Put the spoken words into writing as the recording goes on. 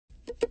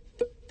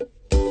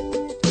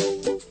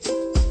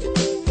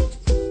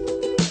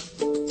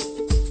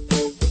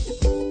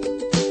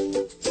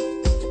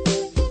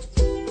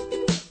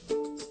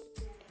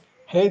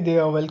Hey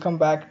there, welcome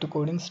back to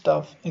Coding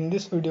Stuff. In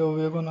this video,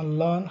 we're gonna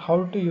learn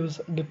how to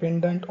use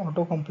dependent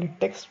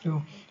autocomplete text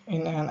view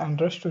in an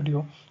Android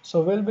Studio.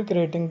 So we'll be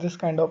creating this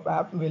kind of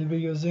app. We'll be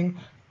using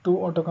two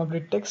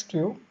autocomplete text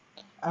view.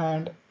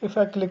 And if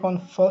I click on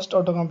first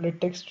autocomplete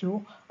text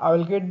view, I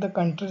will get the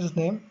country's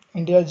name,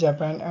 India,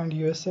 Japan, and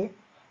USA.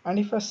 And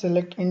if I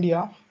select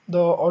India, the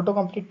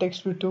autocomplete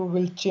text view 2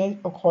 will change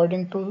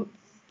according to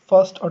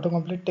first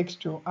autocomplete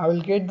text view. I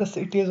will get the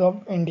cities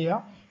of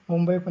India,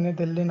 Mumbai, Pune,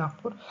 Delhi,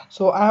 Nagpur.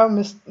 So I have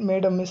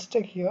made a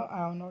mistake here. I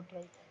have not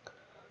right.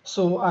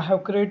 So I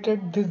have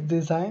created this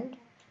design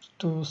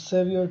to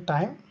save your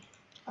time.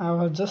 I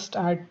will just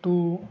add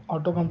two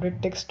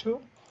autocomplete text view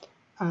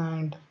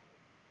and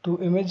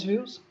two image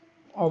views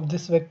of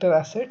this vector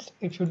assets.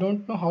 If you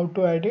don't know how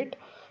to add it,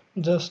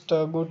 just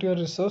go to your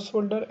resource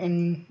folder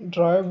in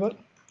drawable,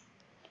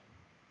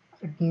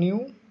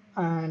 new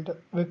and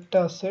vector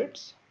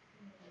assets.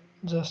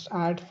 Just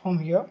add from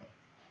here,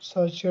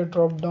 search your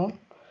drop down,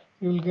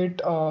 you will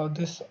get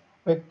this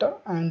vector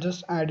and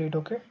just add it.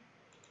 Okay,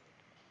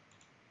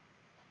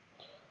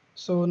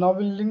 so now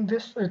we'll link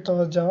this with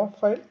our Java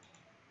file.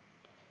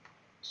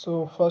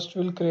 So first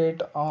we'll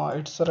create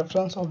its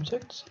reference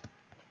objects.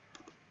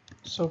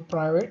 So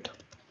private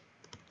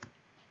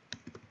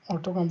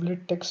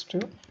autocomplete text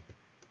view,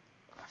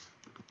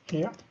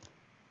 here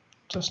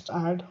just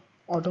add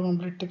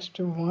autocomplete text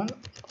view 1,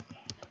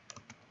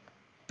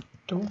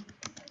 2,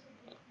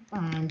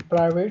 and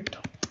private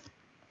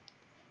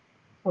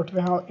what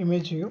we have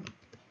image view,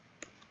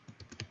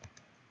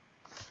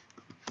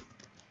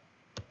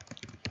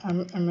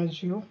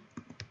 image view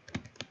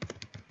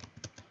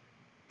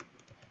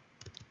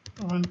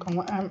 1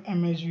 comma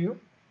image view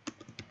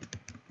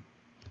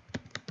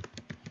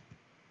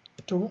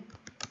 2.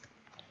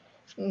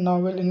 Now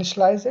we'll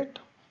initialize it.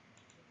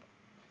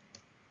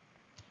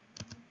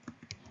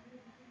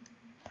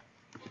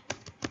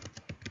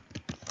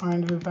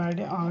 Find with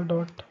id r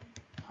dot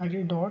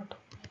id dot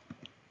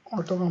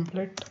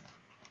autocomplete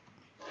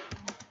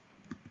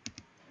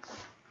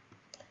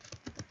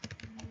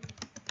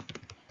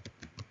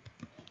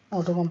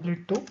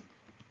autocomplete 2,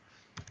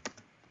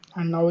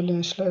 and now we'll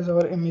initialize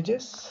our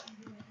images.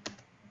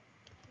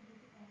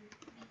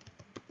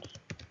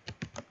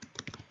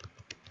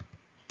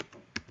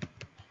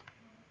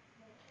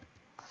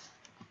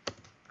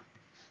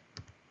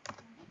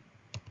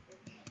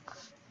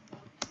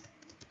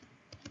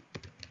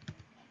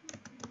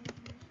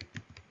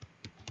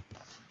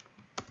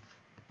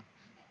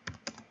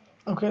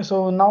 Okay,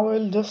 so now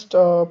we'll just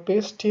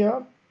paste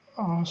here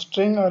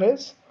string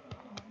arrays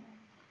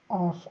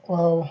of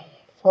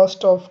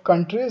first of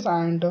countries,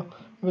 and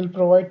we'll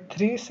provide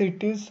three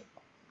cities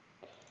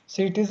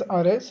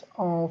arrays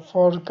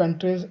for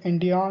countries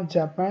India,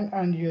 Japan,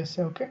 and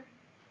USA. Okay,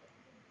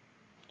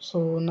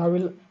 so now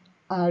we'll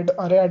add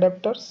array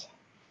adapters.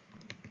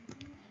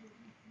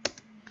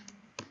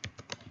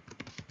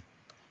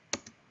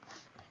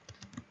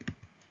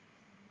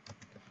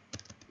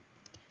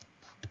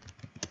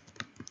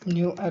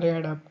 New array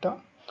adapter,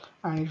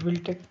 and it will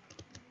take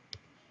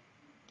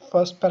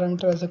first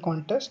parameter as a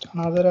context,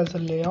 another as a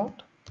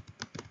layout,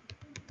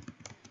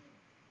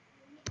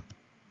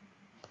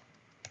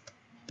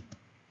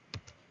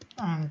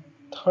 and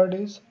third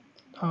is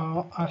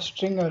a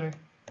string array.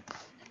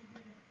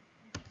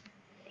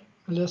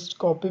 Just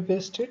copy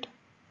paste it.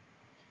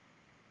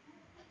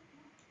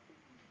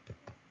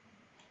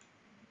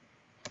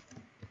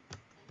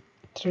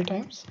 Three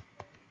times.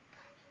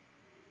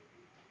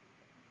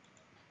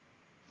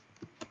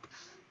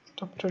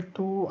 Adapter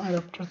 2,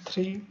 adapter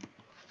 3,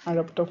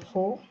 adapter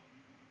 4,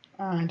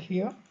 and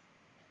here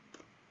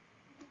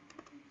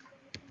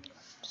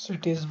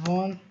cities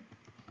 1,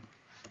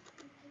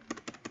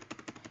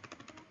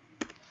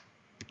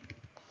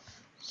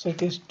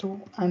 cities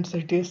 2, and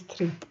cities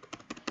 3.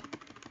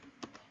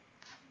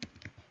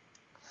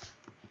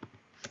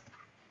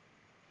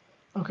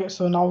 Okay,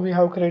 so now we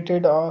have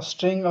created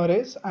string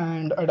arrays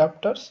and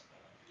adapters.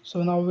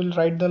 So now we'll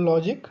write the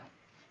logic.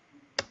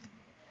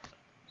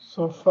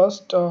 So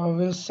first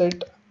we'll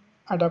set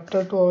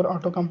adapter to our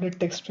autocomplete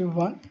text view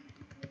 1,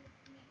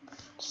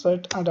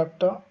 set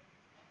adapter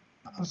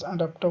as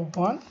adapter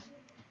 1,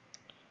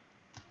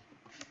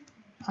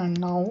 and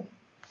now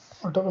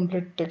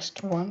autocomplete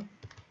text 1,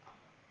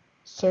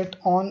 set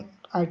on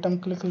item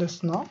click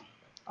listener,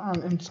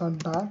 and insert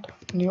that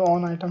new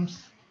on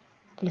items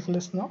click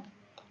listener,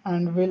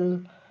 and we'll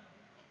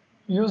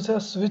use a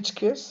switch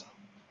case.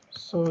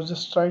 So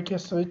just write a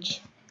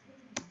switch,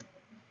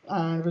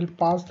 and we'll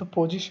pass the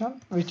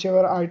position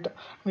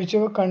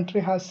whichever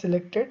country has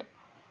selected,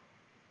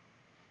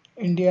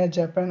 India,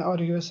 Japan, or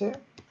USA.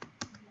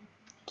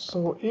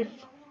 So if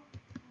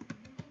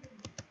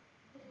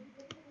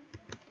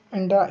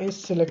India is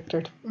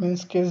selected,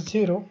 means case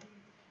 0.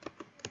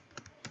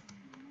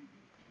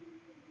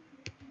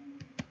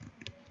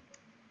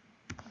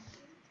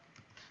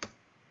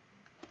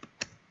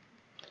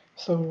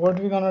 So what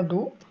we're gonna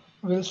do,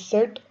 we'll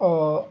set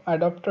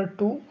adapter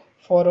 2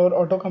 for our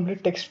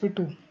autocomplete text view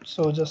 2.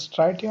 So just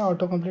write here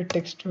autocomplete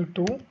text view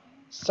 2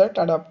 set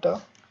adapter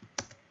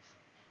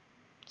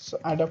so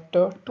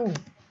adapter 2.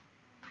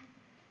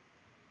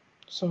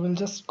 So we'll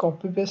just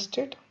copy paste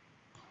it.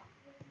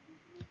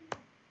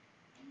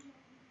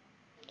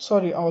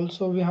 Sorry,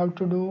 also we have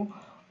to do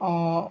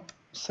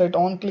set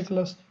on click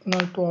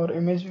listener to our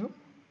image view.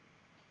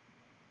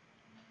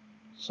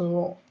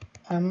 So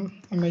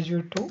image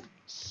view 2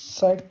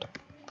 set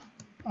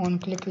on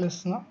click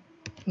listener,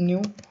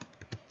 new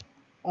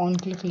on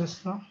click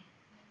listener,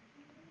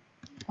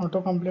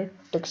 autocomplete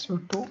text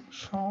view 2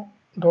 show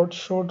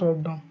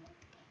drop down.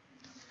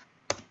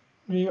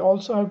 We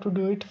also have to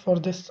do it for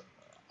this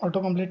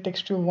autocomplete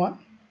text view 1.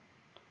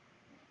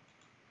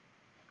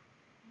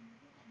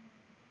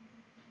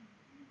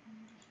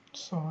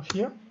 So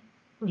here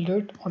we'll do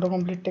it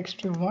autocomplete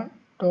text view 1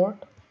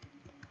 dot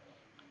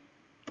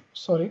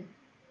sorry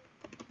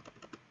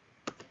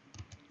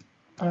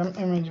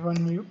image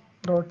 1 view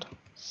dot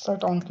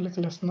set on click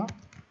listener,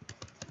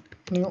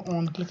 new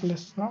on click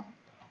listener,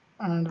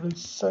 and we'll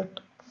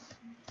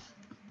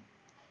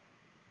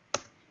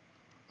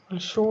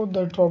show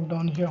the drop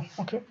down here.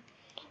 Okay,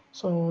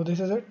 so this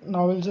is it.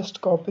 Now we'll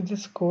just copy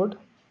this code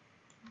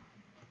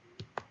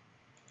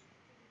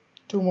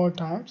 2 more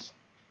times,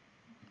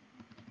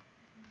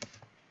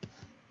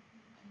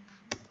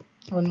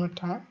 one more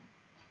time.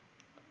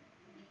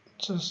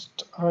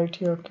 Just right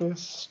here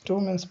case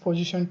 2 means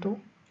position 2,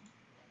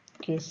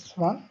 case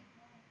 1,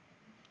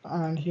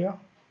 and here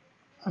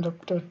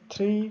adapter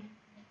 3,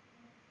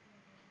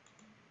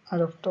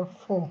 adapter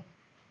 4.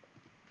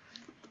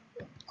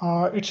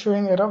 It's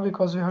showing error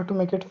because we have to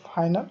make it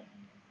final,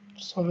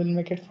 so we'll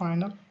make it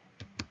final.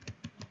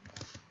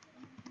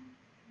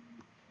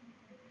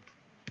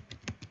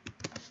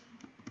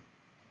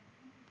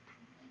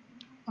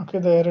 Okay,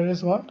 the error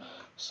is 1.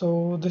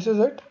 So this is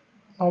it.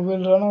 Now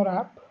we'll run our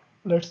app.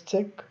 Let's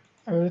check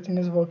everything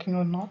is working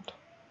or not.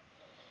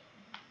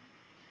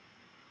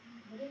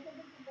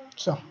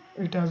 So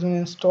it has been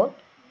installed.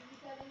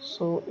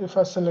 So if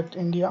I select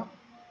India,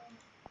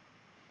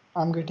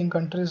 I'm getting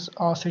countries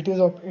or cities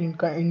of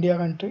India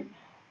country,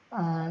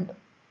 and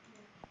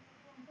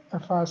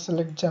if I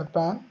select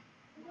Japan,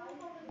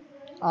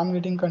 I'm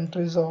getting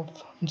countries of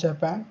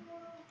Japan.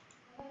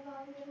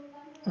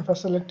 If I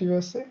select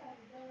USA,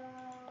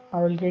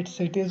 I will get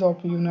cities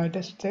of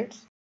United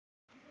States.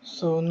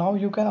 So now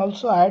you can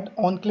also add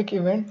on-click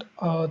event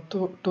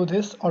to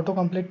this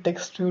autocomplete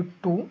text view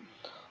 2.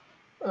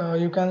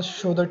 You can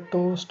show the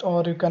toast,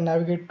 or you can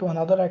navigate to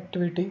another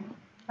activity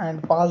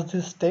and pass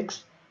this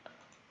text.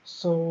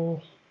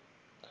 So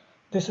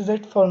this is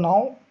it for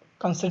now.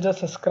 Consider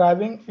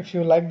subscribing if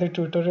you like the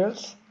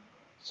tutorials.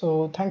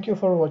 So thank you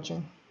for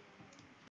watching.